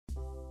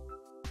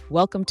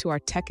Welcome to our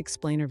Tech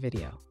Explainer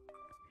video.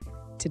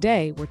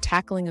 Today, we're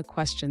tackling a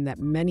question that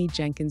many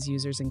Jenkins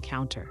users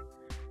encounter.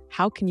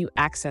 How can you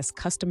access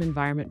custom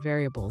environment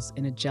variables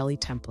in a Jelly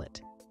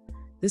template?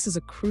 This is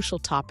a crucial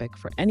topic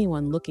for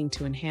anyone looking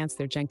to enhance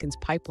their Jenkins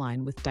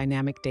pipeline with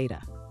dynamic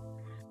data.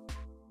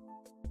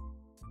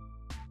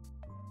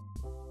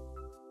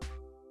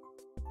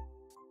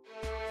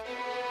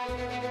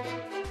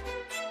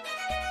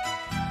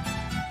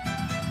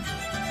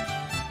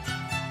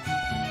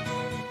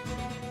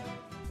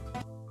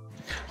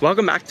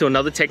 Welcome back to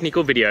another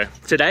technical video.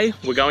 Today,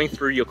 we're going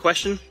through your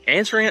question,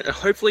 answering it, and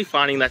hopefully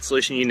finding that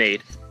solution you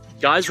need.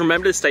 Guys,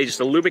 remember to stay just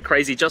a little bit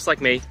crazy, just like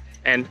me,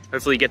 and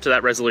hopefully get to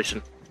that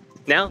resolution.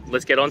 Now,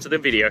 let's get on to the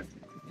video.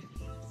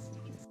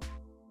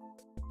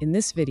 In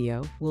this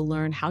video, we'll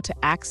learn how to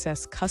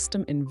access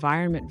custom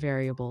environment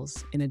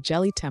variables in a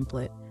Jelly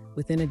template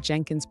within a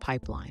Jenkins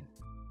pipeline.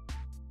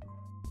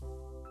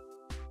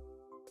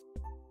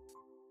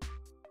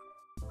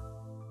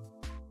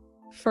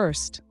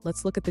 First,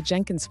 let's look at the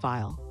Jenkins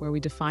file where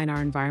we define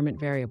our environment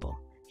variable.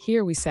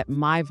 Here we set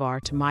myvar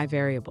to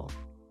myVariable.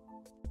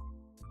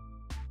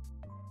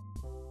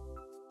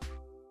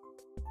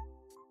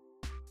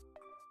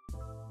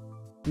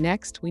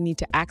 Next, we need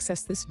to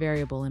access this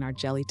variable in our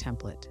Jelly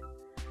template.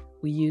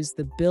 We use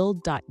the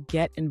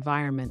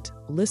build.getEnvironment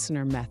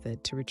listener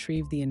method to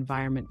retrieve the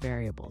environment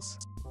variables.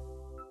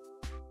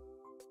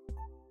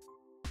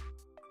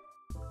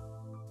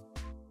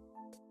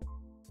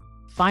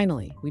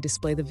 Finally, we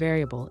display the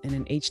variable in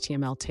an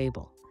HTML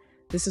table.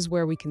 This is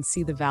where we can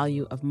see the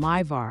value of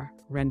myvar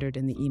rendered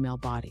in the email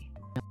body.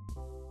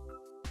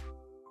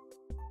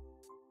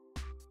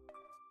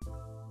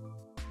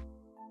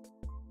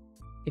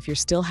 If you're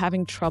still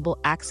having trouble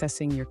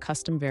accessing your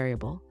custom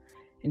variable,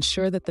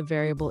 ensure that the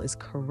variable is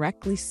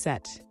correctly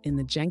set in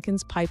the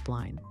Jenkins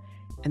pipeline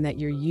and that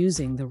you're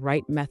using the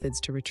right methods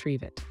to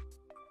retrieve it.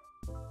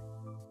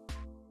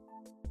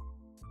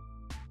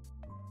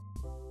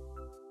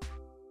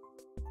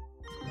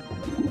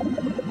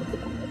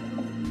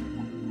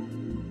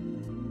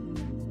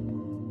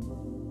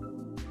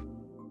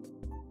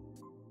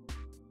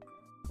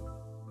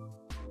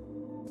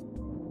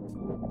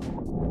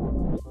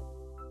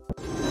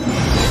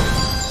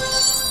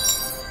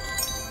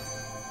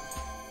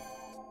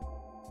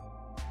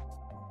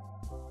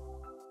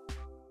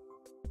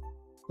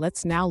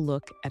 Let's now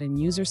look at a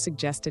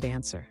user-suggested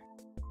answer.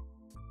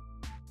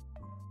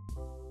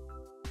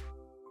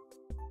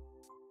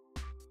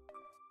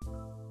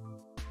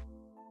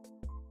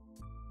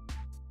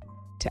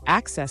 To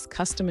access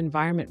custom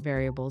environment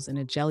variables in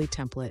a Jelly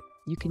template,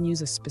 you can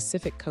use a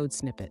specific code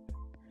snippet.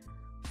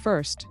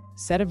 First,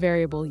 set a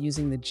variable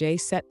using the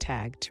jset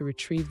tag to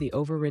retrieve the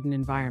overridden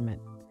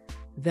environment.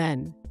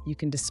 Then, you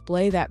can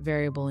display that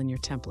variable in your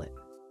template.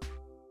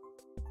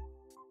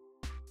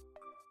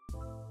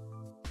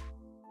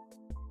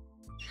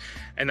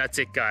 And that's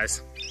it,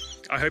 guys.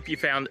 I hope you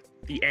found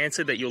the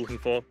answer that you're looking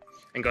for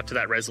and got to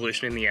that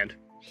resolution in the end.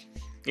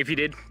 If you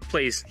did,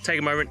 please take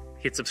a moment,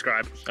 hit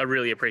subscribe. I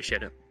really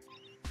appreciate it.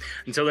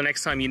 Until the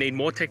next time you need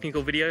more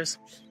technical videos,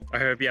 I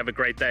hope you have a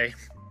great day.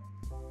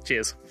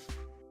 Cheers.